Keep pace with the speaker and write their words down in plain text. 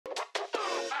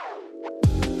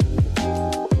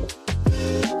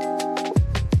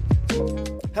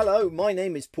Hello, my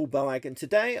name is Paul Boag, and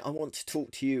today I want to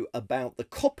talk to you about the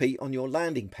copy on your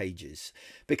landing pages,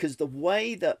 because the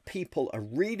way that people are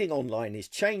reading online is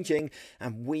changing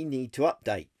and we need to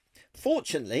update.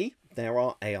 Fortunately, there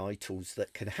are AI tools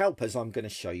that can help, as I'm going to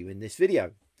show you in this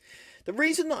video. The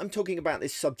reason that I'm talking about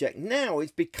this subject now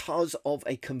is because of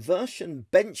a conversion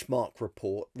benchmark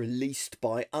report released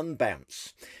by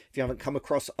Unbounce. If you haven't come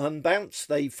across Unbounce,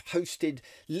 they've hosted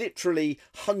literally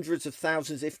hundreds of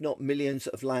thousands, if not millions,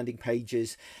 of landing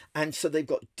pages. And so they've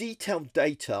got detailed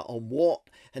data on what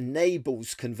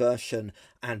enables conversion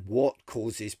and what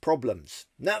causes problems.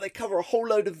 Now, they cover a whole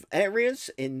load of areas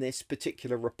in this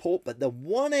particular report, but the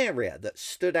one area that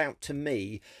stood out to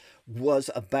me was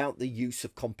about the use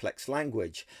of complex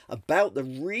language, about the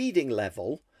reading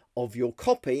level of your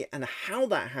copy and how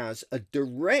that has a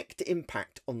direct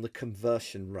impact on the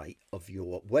conversion rate of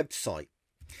your website.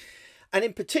 And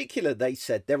in particular, they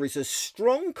said there is a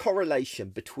strong correlation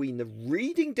between the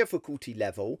reading difficulty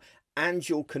level and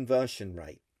your conversion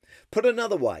rate. Put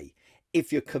another way,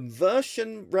 if your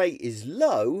conversion rate is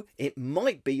low, it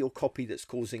might be your copy that's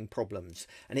causing problems,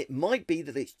 and it might be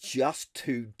that it's just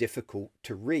too difficult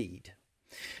to read.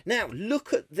 Now,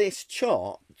 look at this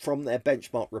chart from their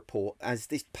benchmark report, as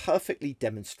this perfectly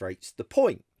demonstrates the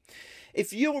point.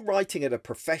 If you're writing at a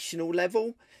professional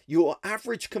level, your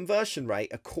average conversion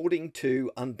rate, according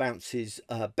to Unbounce's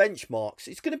benchmarks,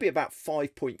 is going to be about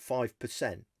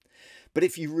 5.5%. But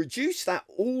if you reduce that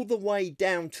all the way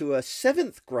down to a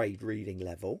 7th grade reading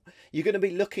level, you're going to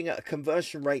be looking at a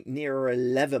conversion rate nearer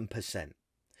 11%.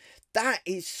 That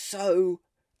is so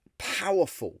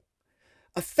powerful.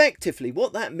 Effectively,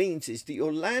 what that means is that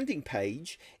your landing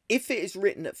page, if it is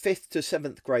written at 5th to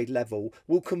 7th grade level,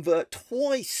 will convert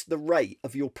twice the rate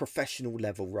of your professional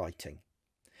level writing.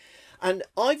 And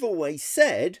I've always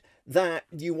said that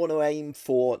you want to aim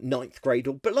for 9th grade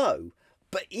or below.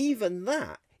 But even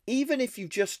that, even if you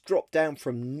just drop down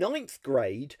from 9th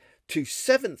grade to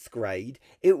 7th grade,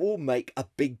 it will make a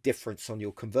big difference on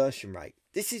your conversion rate.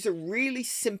 This is a really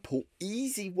simple,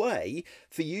 easy way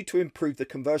for you to improve the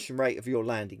conversion rate of your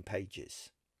landing pages.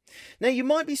 Now, you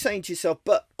might be saying to yourself,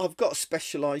 but I've got a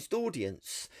specialized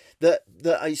audience that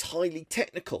is highly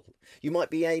technical. You might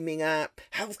be aiming at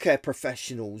healthcare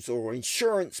professionals or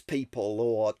insurance people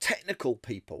or technical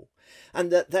people,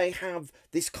 and that they have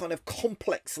this kind of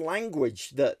complex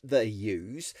language that they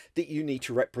use that you need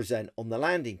to represent on the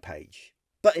landing page.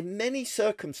 But in many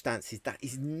circumstances, that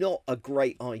is not a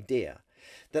great idea.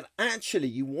 That actually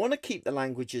you want to keep the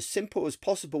language as simple as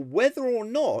possible, whether or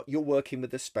not you're working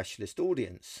with a specialist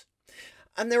audience.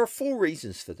 And there are 4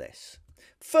 reasons for this.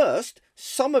 First,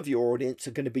 some of your audience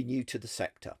are going to be new to the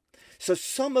sector. So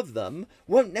some of them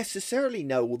won't necessarily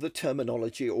know all the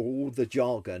terminology or all the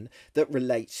jargon that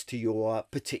relates to your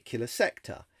particular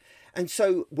sector. And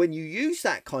so when you use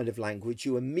that kind of language,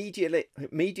 you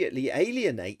immediately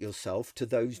alienate yourself to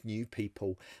those new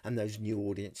people and those new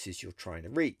audiences you're trying to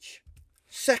reach.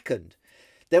 Second,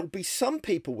 there will be some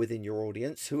people within your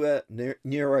audience who are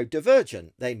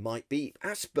neurodivergent. They might be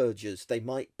Asperger's, they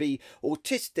might be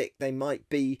autistic, they might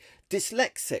be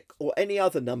dyslexic, or any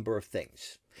other number of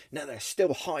things. Now, they're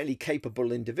still highly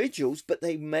capable individuals, but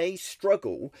they may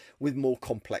struggle with more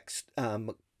complex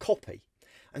copy.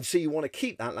 And so you want to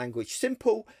keep that language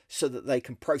simple so that they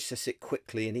can process it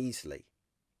quickly and easily.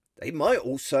 They might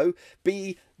also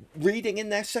be reading in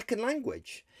their second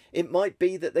language. It might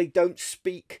be that they don't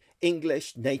speak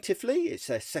English natively, it's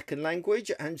their second language,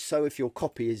 and so if your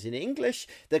copy is in English,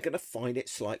 they're going to find it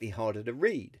slightly harder to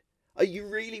read. Are you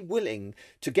really willing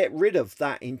to get rid of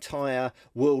that entire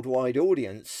worldwide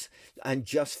audience and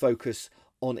just focus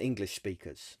on English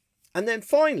speakers? And then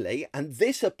finally, and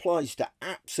this applies to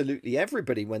absolutely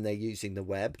everybody when they're using the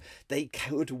web, they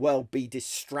could well be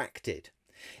distracted.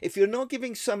 If you're not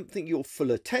giving something your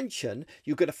full attention,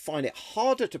 you're going to find it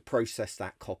harder to process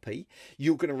that copy,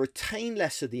 you're going to retain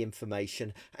less of the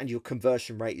information, and your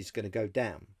conversion rate is going to go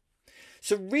down.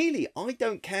 So really, I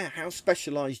don't care how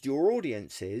specialized your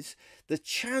audience is, the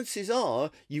chances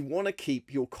are you want to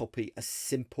keep your copy as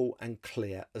simple and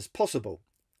clear as possible.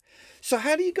 So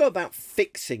how do you go about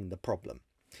fixing the problem?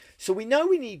 So we know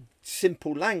we need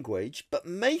simple language, but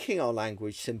making our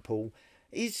language simple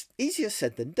is easier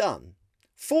said than done.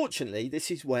 Fortunately, this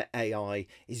is where AI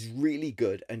is really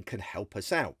good and can help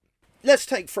us out. Let's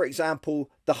take, for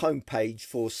example, the homepage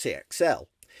for CXL.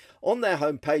 On their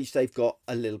homepage, they've got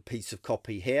a little piece of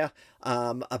copy here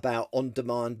about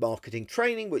on-demand marketing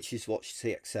training, which is what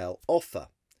CXL offer.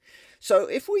 So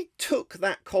if we took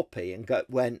that copy and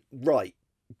went, right,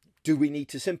 Do we need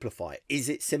to simplify it? Is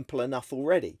it simple enough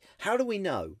already? How do we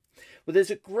know? Well, there's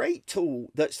a great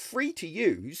tool that's free to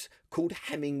use called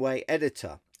Hemingway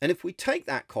Editor. And if we take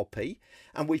that copy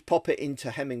and we pop it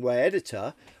into Hemingway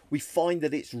Editor, we find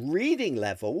that its reading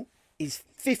level is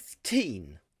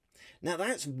 15. Now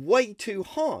that's way too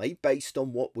high based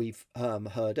on what we've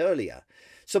heard earlier.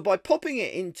 So by popping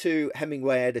it into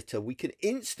Hemingway Editor, we can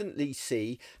instantly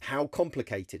see how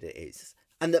complicated it is.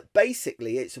 And that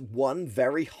basically it's one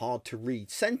very hard to read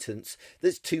sentence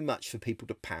that's too much for people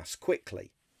to pass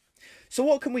quickly. So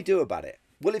what can we do about it?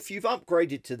 Well, if you've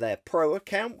upgraded to their Pro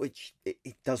account, which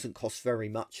it doesn't cost very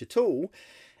much at all,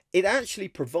 it actually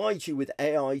provides you with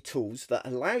AI tools that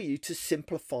allow you to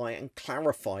simplify and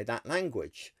clarify that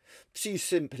language. So you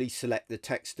simply select the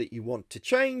text that you want to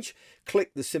change,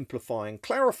 click the Simplify and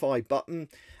Clarify button,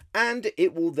 and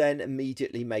it will then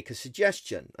immediately make a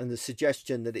suggestion. And the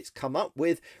suggestion that it's come up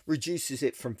with reduces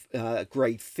it from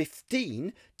grade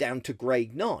 15 down to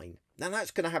grade 9. Now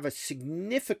that's going to have a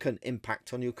significant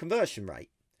impact on your conversion rate.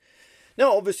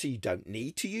 Now, obviously, you don't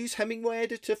need to use Hemingway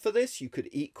Editor for this. You could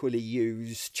equally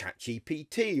use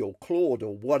ChatGPT or Claude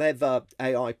or whatever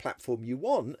AI platform you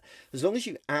want, as long as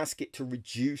you ask it to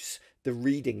reduce the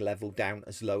reading level down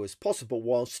as low as possible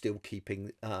while still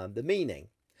keeping the meaning.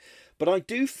 But I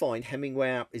do find Hemingway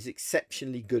app is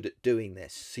exceptionally good at doing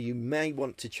this, so you may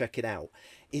want to check it out.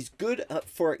 It's good at,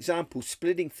 for example,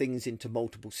 splitting things into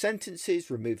multiple sentences,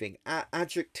 removing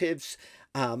adjectives,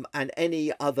 and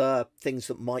any other things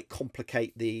that might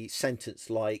complicate the sentence,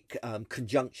 like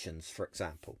conjunctions, for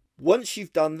example. Once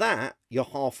you've done that, you're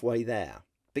halfway there,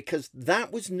 because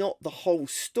that was not the whole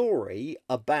story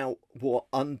about what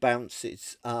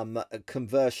Unbounce's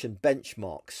conversion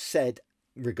benchmark said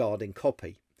regarding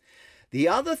copy. The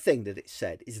other thing that it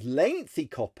said is lengthy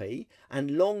copy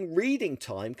and long reading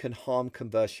time can harm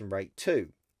conversion rate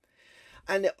too.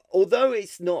 And although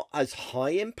it's not as high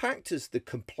impact as the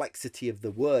complexity of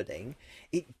the wording,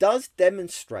 it does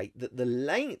demonstrate that the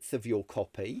length of your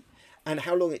copy and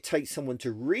how long it takes someone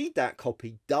to read that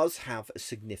copy does have a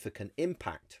significant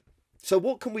impact. So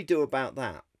what can we do about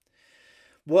that?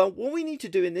 Well, what we need to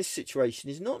do in this situation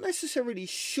is not necessarily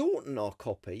shorten our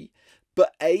copy,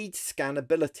 but aid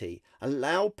scannability,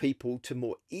 allow people to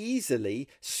more easily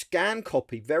scan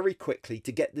copy very quickly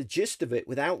to get the gist of it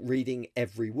without reading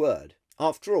every word.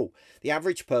 After all, the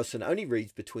average person only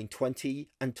reads between 20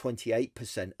 and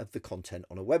 28% of the content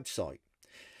on a website.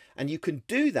 And you can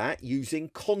do that using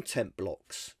content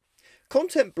blocks.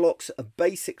 Content blocks are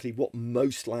basically what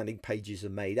most landing pages are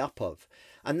made up of,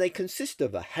 and they consist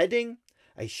of a heading,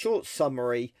 a short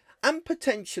summary, and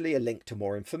potentially a link to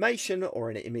more information or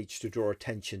an image to draw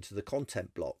attention to the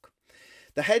content block.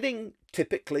 The heading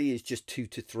typically is just 2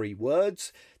 to 3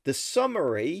 words. The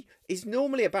summary is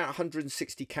normally about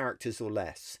 160 characters or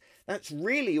less. That's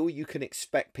really all you can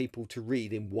expect people to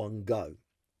read in one go.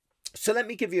 So let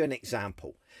me give you an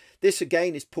example. This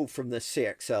again is pulled from the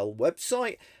CXL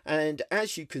website, and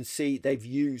as you can see, they've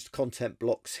used content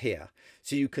blocks here.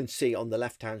 So you can see on the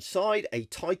left hand side a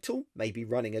title, maybe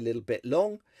running a little bit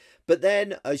long, but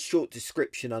then a short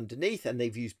description underneath, and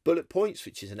they've used bullet points,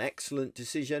 which is an excellent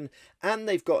decision, and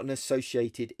they've got an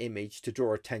associated image to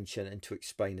draw attention and to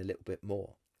explain a little bit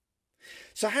more.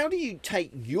 So how do you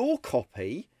take your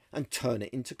copy and turn it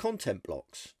into content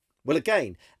blocks? Well,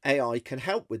 again, AI can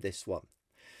help with this one.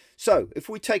 So if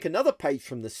we take another page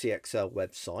from the CXL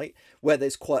website where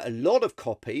there's quite a lot of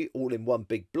copy all in one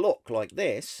big block like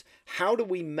this, how do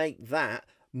we make that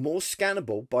more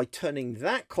scannable by turning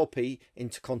that copy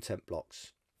into content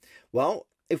blocks? Well,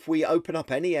 if we open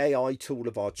up any AI tool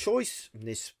of our choice, in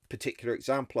this particular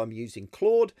example I'm using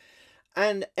Claude,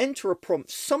 and enter a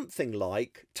prompt something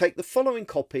like, take the following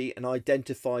copy and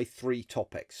identify 3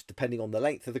 topics. Depending on the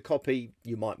length of the copy,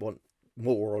 you might want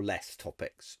more or less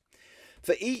topics.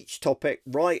 For each topic,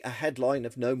 write a headline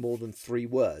of no more than 3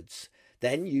 words.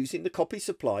 Then, using the copy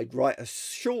supplied, write a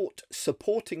short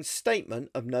supporting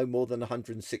statement of no more than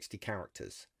 160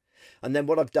 characters. And then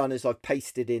what I've done is I've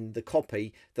pasted in the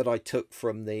copy that I took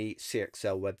from the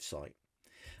CXL website.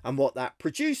 And what that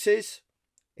produces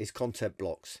is content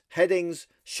blocks, headings,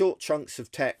 short chunks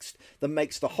of text that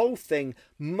makes the whole thing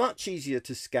much easier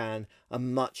to scan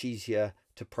and much easier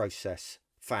to process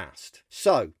fast.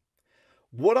 So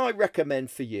what I recommend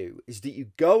for you is that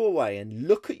you go away and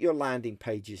look at your landing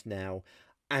pages now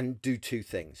and do 2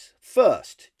 things.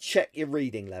 First, check your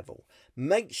reading level.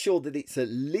 Make sure that it's at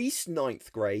least 9th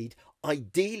grade,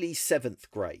 ideally 7th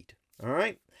grade. All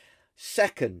right.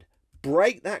 Second,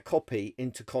 break that copy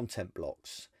into content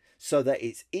blocks so that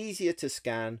it's easier to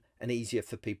scan and easier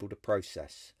for people to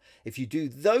process. If you do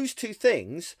those 2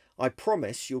 things, I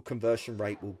promise your conversion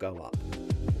rate will go up.